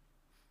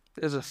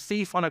 there's a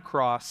thief on a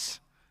cross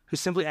who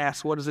simply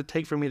asks, what does it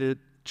take for me to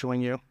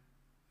join you?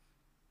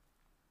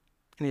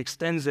 And he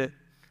extends it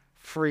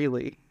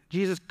freely.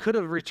 Jesus could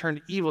have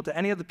returned evil to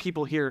any of the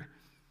people here,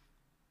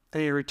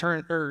 and he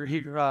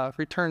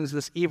returns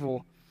this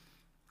evil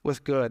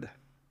with good.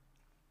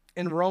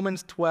 In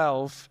Romans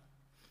 12,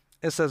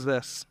 it says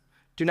this,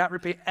 do not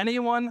repay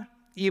anyone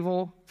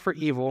evil for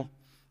evil.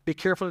 Be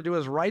careful to do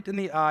what is right in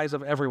the eyes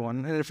of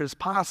everyone. And if it is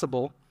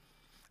possible,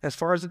 as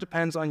far as it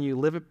depends on you,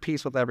 live at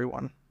peace with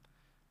everyone.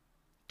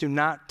 Do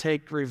not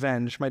take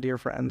revenge, my dear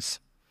friends.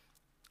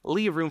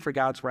 Leave room for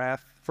God's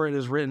wrath, for it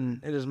is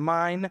written, it is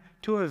mine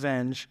to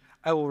avenge,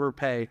 I will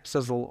repay,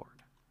 says the Lord.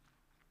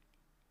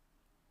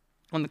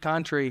 On the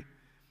contrary,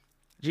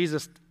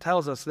 Jesus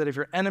tells us that if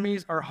your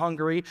enemies are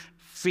hungry,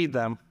 feed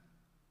them.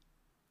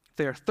 If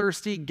they are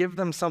thirsty, give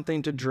them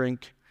something to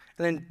drink.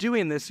 And in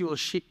doing this, you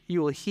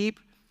will heap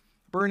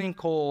burning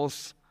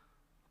coals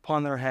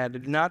upon their head.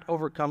 Do not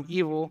overcome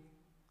evil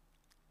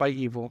by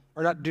evil,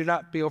 do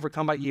not be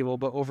overcome by evil,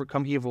 but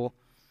overcome evil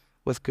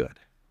with good.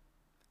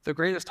 The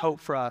greatest hope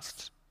for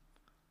us,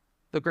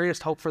 the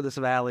greatest hope for this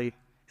valley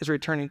is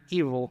returning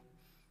evil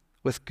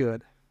with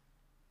good.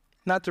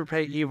 Not to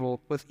repay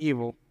evil with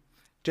evil.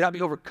 Do not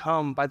be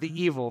overcome by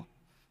the evil,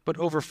 but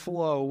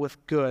overflow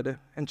with good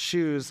and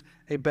choose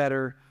a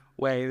better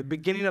way. The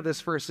beginning of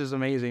this verse is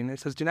amazing. It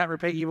says, do not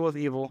repay evil with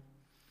evil,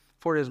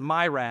 for it is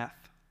my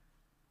wrath.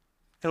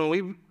 And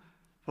when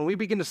we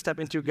begin to step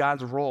into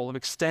God's role of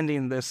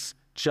extending this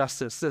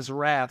justice, this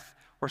wrath,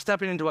 we're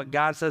stepping into what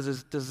God says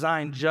is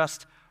designed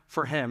just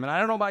for him. And I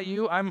don't know about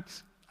you,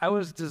 I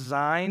was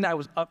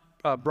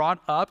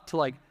brought up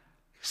to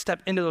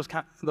step into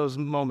those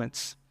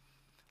moments.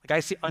 Like I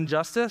see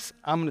injustice,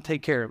 I'm going to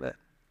take care of it.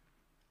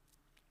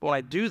 But when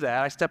I do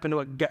that, I step into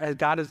what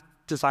God has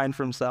designed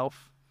for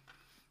himself.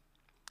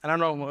 And I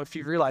don't know if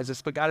you realize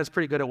this, but God is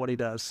pretty good at what he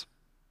does.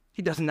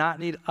 He does not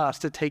need us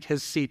to take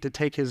his seat, to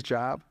take his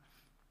job.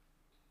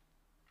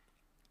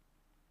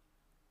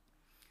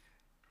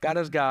 God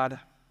is God,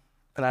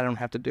 and I don't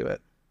have to do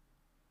it.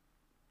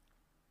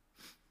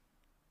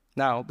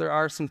 Now, there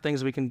are some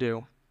things we can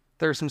do.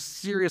 There are some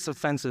serious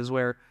offenses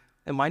where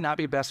it might not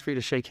be best for you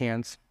to shake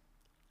hands,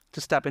 to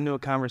step into a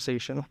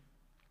conversation.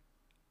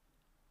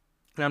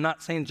 And I'm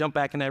not saying jump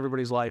back into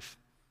everybody's life.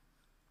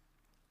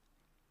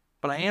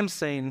 But I am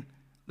saying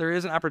there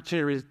is an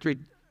opportunity to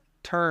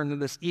return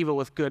this evil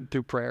with good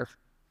through prayer.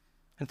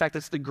 In fact,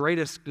 it's the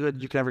greatest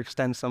good you can ever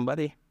extend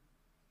somebody.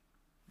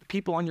 The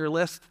people on your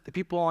list, the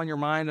people on your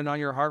mind and on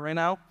your heart right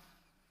now,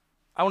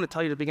 I want to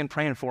tell you to begin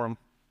praying for them.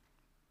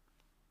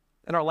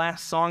 In our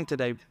last song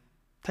today,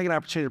 take an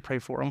opportunity to pray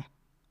for them.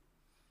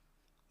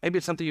 Maybe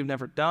it's something you've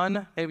never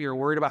done. Maybe you're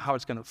worried about how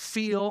it's going to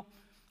feel.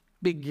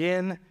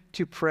 Begin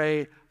to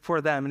pray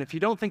for them. And if you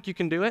don't think you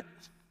can do it,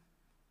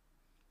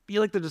 be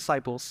like the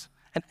disciples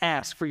and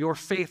ask for your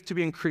faith to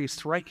be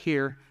increased right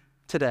here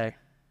today.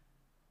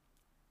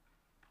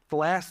 The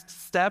last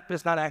step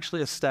is not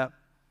actually a step.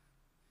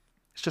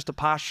 It's just a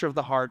posture of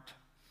the heart.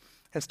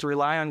 It's to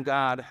rely on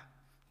God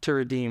to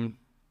redeem.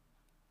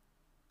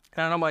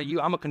 And I don't know about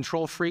you, I'm a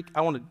control freak.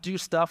 I want to do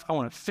stuff. I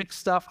want to fix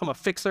stuff. I'm a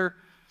fixer.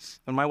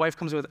 When my wife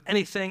comes in with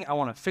anything, I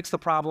want to fix the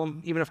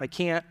problem, even if I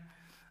can't.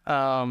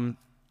 And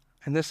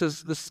this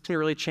is going to be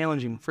really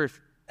challenging for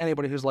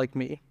anybody who's like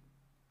me.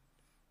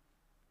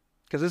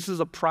 Because this is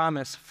a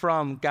promise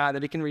from God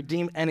that he can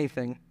redeem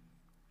anything,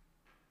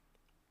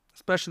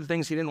 especially the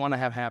things he didn't want to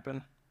have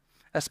happen,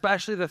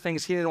 especially the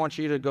things he didn't want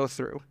you to go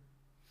through.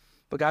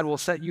 But God will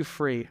set you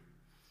free.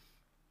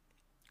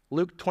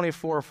 Luke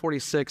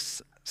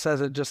 24:46 says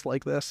it just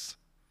like this.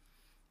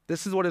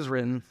 This is what is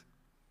written.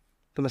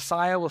 The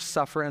Messiah will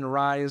suffer and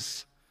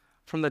rise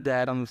from the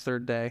dead on the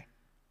third day.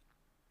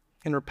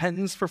 And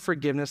repentance for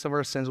forgiveness of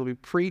our sins will be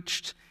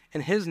preached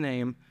in his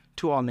name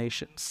to all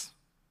nations.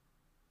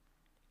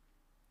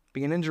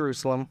 Begin in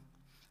Jerusalem.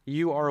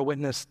 You are a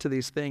witness to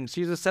these things.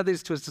 Jesus said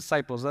these to his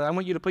disciples. I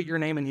want you to put your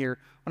name in here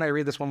when I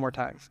read this one more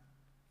time.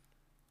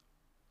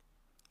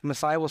 The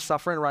Messiah will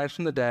suffer and rise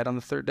from the dead on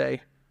the third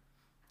day.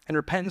 And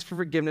repentance for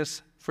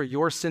forgiveness for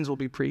your sins will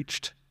be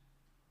preached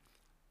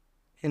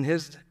in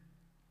his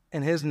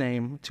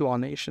name to all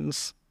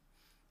nations.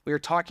 We are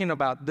talking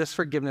about this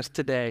forgiveness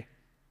today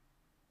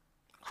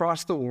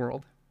across the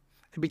world.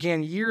 It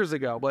began years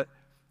ago, but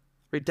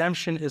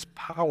redemption is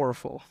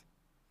powerful.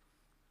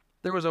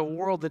 There was a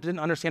world that didn't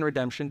understand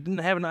redemption, didn't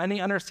have any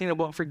understanding of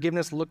what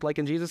forgiveness looked like,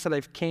 and Jesus said,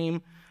 I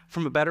came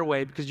from a better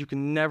way because you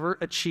can never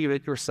achieve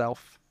it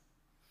yourself.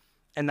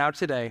 And now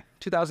today,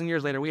 2,000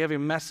 years later, we have a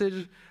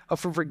message of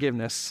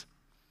forgiveness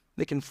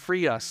that can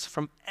free us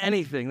from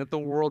anything that the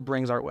world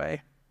brings our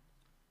way.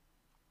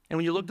 And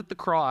when you looked at the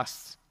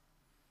cross,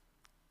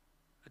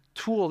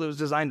 tool that was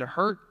designed to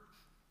hurt,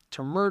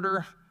 to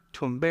murder,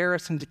 to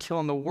embarrass, and to kill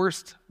in the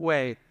worst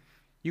way,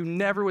 you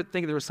never would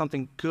think there was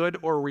something good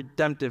or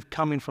redemptive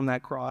coming from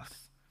that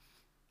cross.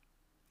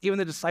 Even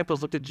the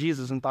disciples looked at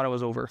Jesus and thought it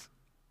was over.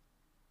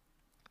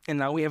 And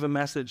now we have a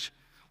message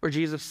where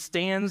Jesus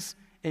stands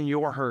in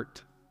your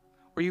hurt,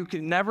 where you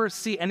can never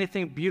see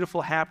anything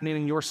beautiful happening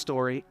in your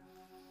story.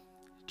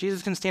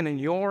 Jesus can stand in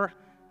your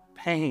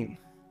pain,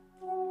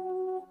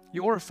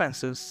 your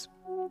offenses,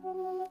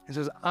 and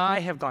says, I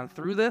have gone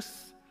through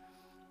this,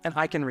 and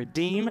I can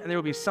redeem, and there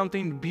will be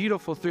something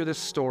beautiful through this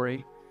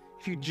story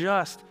if you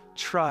just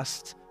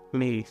trust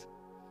me.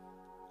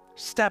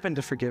 Step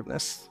into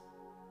forgiveness.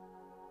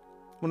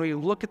 When we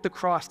look at the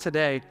cross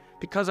today,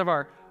 because of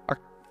our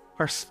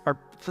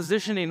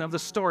positioning of the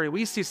story,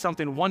 we see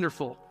something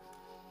wonderful.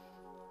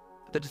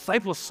 The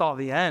disciples saw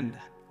the end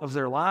of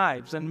their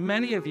lives, and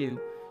many of you,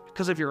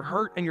 because of your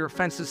hurt and your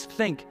offenses,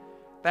 think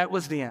that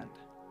was the end,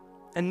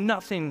 and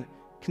nothing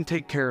can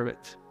take care of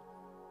it.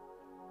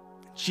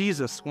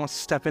 Jesus wants to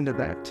step into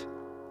that.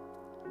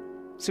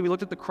 See, we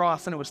looked at the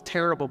cross and it was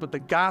terrible, but the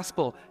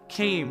gospel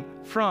came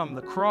from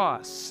the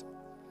cross.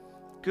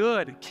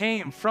 Good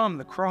came from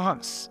the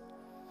cross.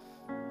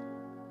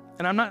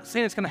 And I'm not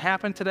saying it's going to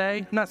happen today.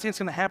 I'm not saying it's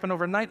going to happen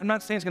overnight. I'm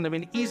not saying it's going to be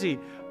an easy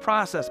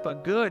process,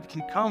 but good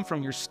can come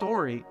from your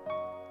story.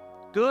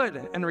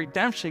 Good and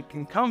redemption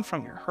can come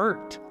from your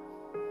hurt.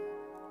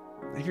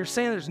 If you're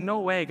saying there's no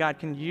way God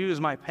can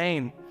use my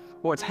pain,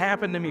 what's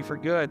happened to me for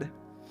good,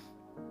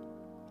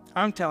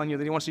 I'm telling you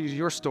that he wants to use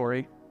your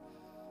story,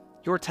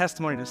 your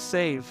testimony to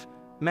save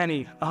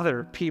many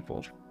other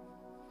people.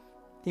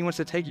 He wants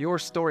to take your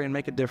story and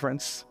make a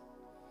difference.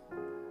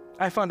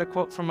 I found a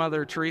quote from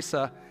Mother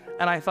Teresa,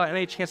 and I thought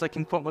any chance I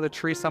can quote Mother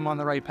Teresa, I'm on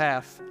the right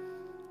path.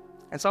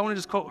 And so I want to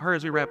just quote her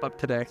as we wrap up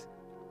today.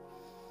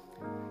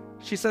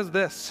 She says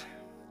this: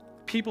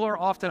 people are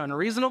often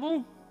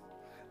unreasonable,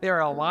 they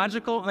are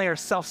illogical, and they are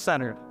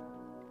self-centered.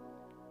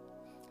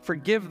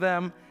 Forgive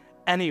them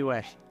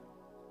anyway.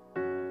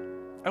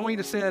 I want you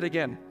to say that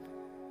again.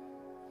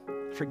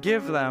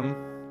 Forgive them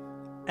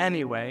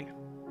anyway.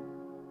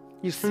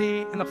 You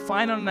see, in the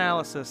final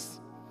analysis,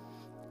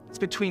 it's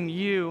between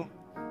you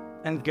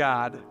and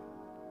God.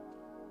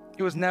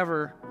 It was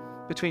never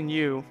between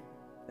you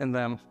and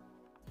them.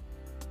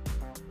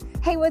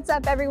 Hey, what's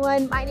up,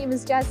 everyone? My name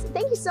is Jess.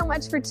 Thank you so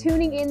much for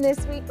tuning in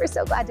this week. We're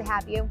so glad to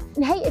have you.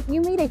 And hey, if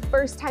you made a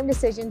first-time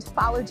decision to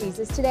follow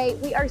Jesus today,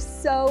 we are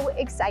so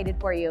excited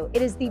for you.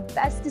 It is the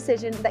best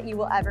decision that you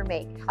will ever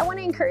make. I want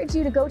to encourage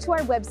you to go to our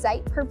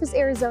website,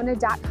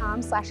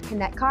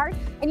 purposearizona.com/connect card,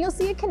 and you'll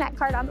see a connect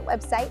card on the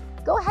website.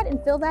 Go ahead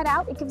and fill that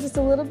out. It gives us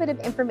a little bit of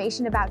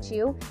information about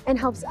you and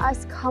helps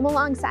us come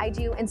alongside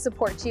you and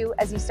support you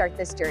as you start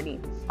this journey.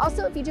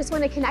 Also, if you just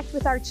want to connect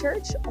with our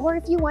church, or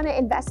if you want to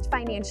invest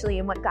financially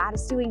in what God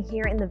is doing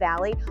here in the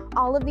Valley,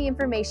 all of the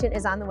information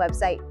is on the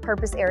website,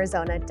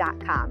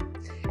 purposearizona.com.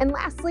 And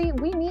lastly,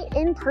 we meet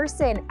in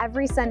person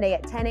every Sunday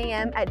at 10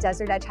 a.m. at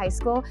Desert Edge High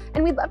School,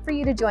 and we'd love for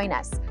you to join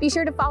us. Be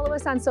sure to follow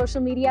us on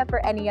social media for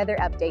any other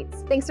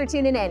updates. Thanks for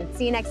tuning in.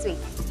 See you next week.